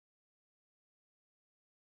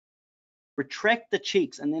retract the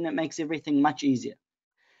cheeks, and then it makes everything much easier.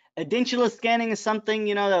 Edentulous scanning is something,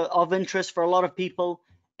 you know, of interest for a lot of people,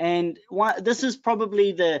 and this is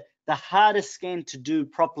probably the hardest scan to do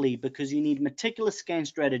properly, because you need meticulous scan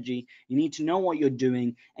strategy, you need to know what you're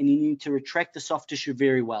doing, and you need to retract the soft tissue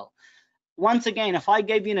very well. Once again, if I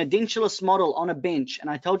gave you an edentulous model on a bench and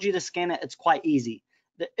I told you to scan it, it's quite easy.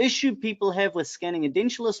 The issue people have with scanning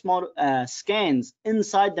edentulous scans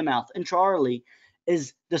inside the mouth, intraorally,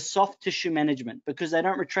 is the soft tissue management, because they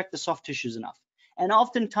don't retract the soft tissues enough. And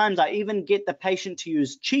oftentimes I even get the patient to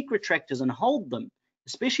use cheek retractors and hold them,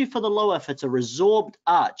 especially for the lower, if it's a resorbed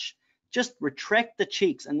arch. Just retract the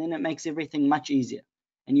cheeks, and then it makes everything much easier.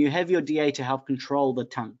 And you have your DA to help control the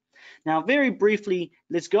tongue. Now, very briefly,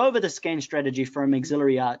 let's go over the scan strategy for a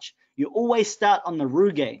maxillary arch. You always start on the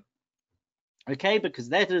rugae, okay, because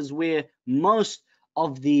that is where most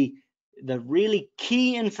of the really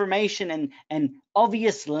key information and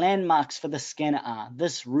obvious landmarks for the scanner are,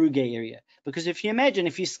 this rugae area. Because if you imagine,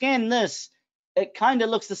 if you scan this, it kind of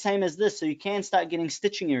looks the same as this, so you can start getting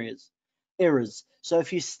stitching errors. So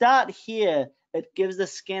if you start here, it gives the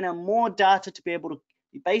scanner more data to be able to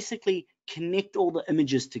basically connect all the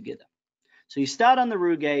images together. So you start on the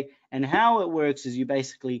rugae, and how it works is you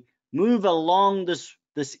basically move along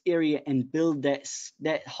this area and build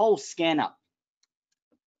that whole scan up.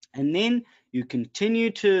 And then you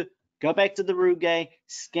continue to go back to the rugae,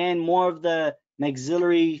 scan more of the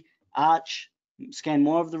maxillary arch, scan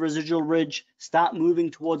more of the residual ridge, start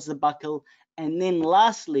moving towards the buccal, and then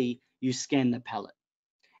lastly, you scan the palate.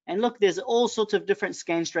 And look, there's all sorts of different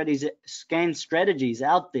scan strategies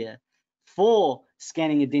out there for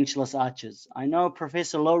scanning edentulous arches. I know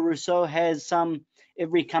Professor Lo Rousseau has some,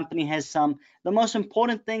 every company has some. The most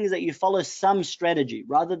important thing is that you follow some strategy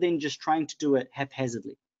rather than just trying to do it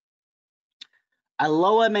haphazardly. A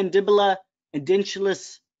lower mandibular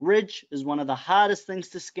edentulous ridge is one of the hardest things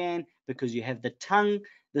to scan, because you have the tongue.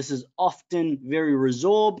 This is often very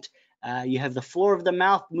resorbed. You have the floor of the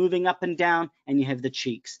mouth moving up and down, and you have the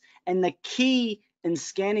cheeks. And the key in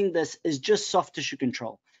scanning this is just soft tissue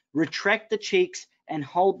control. Retract the cheeks and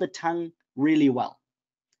hold the tongue really well,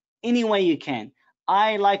 any way you can.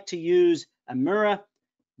 I like to use a mirror.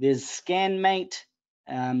 There's ScanMate.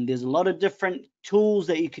 There's a lot of different tools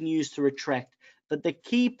that you can use to retract. But the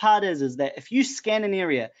key part is that if you scan an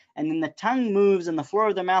area and then the tongue moves and the floor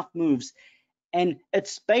of the mouth moves, and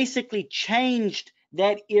it's basically changed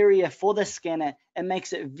that area for the scanner, it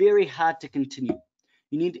makes it very hard to continue.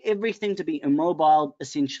 You need everything to be immobile,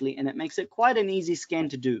 essentially, and it makes it quite an easy scan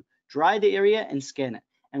to do. Dry the area and scan it.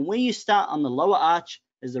 And where you start on the lower arch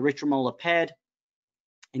is the retromolar pad,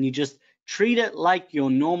 and you just treat it like your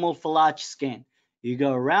normal full arch scan. You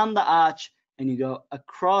go around the arch and you go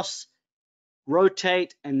across,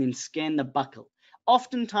 rotate, and then scan the buccal.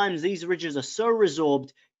 Oftentimes these ridges are so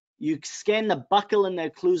resorbed, you scan the buccal and the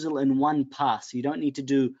occlusal in one pass. You don't need to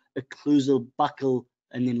do occlusal, buccal,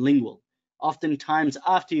 and then lingual. Oftentimes,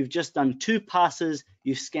 after you've just done 2 passes,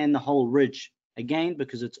 you scan the whole ridge, again,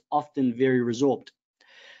 because it's often very resorbed.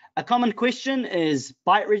 A common question is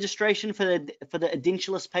bite registration for the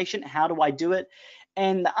edentulous patient. How do I do it?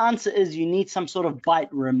 And the answer is you need some sort of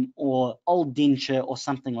bite rim or old denture or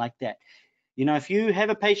something like that. You know, if you have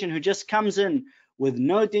a patient who just comes in with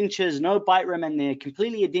no dentures, no bite rim, and they're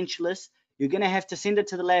completely edentulous, you're going to have to send it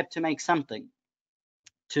to the lab to make something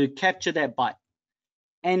to capture that bite.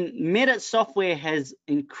 And Medit software has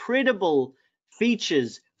incredible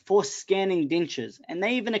features for scanning dentures, and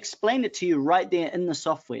they even explain it to you right there in the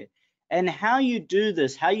software. And how you do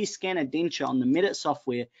this, how you scan a denture on the Medit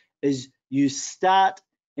software, is you start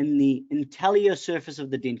in the intalio surface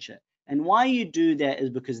of the denture. And why you do that is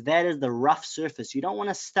because that is the rough surface. You don't want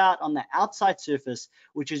to start on the outside surface,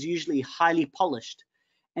 which is usually highly polished.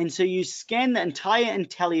 And so you scan the entire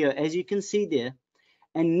intalio, as you can see there.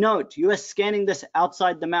 And note, you are scanning this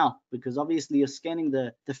outside the mouth, because obviously you're scanning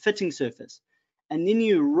the fitting surface. And then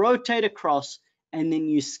you rotate across, and then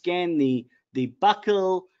you scan the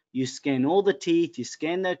buccal, you scan all the teeth, you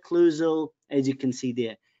scan the occlusal, as you can see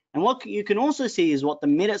there. And what you can also see is what the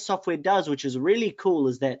Medit software does, which is really cool,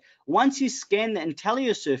 is that once you scan the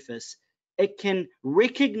intalio surface, it can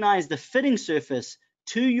recognize the fitting surface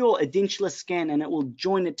to your edentulous scan, and it will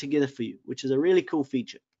join it together for you, which is a really cool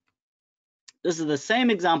feature. This is the same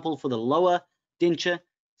example for the lower denture.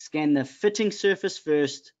 Scan the fitting surface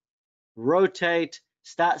first, rotate,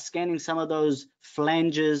 start scanning some of those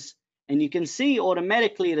flanges, and you can see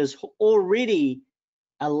automatically it has already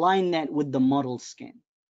aligned that with the model scan.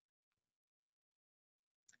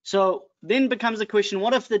 So then becomes the question,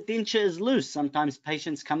 what if the denture is loose? Sometimes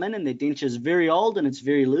patients come in and their denture is very old and it's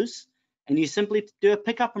very loose, and you simply do a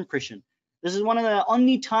pickup impression. This is one of the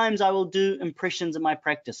only times I will do impressions in my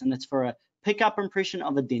practice, and it's for a pickup impression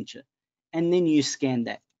of a denture. And then you scan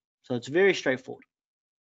that. So it's very straightforward.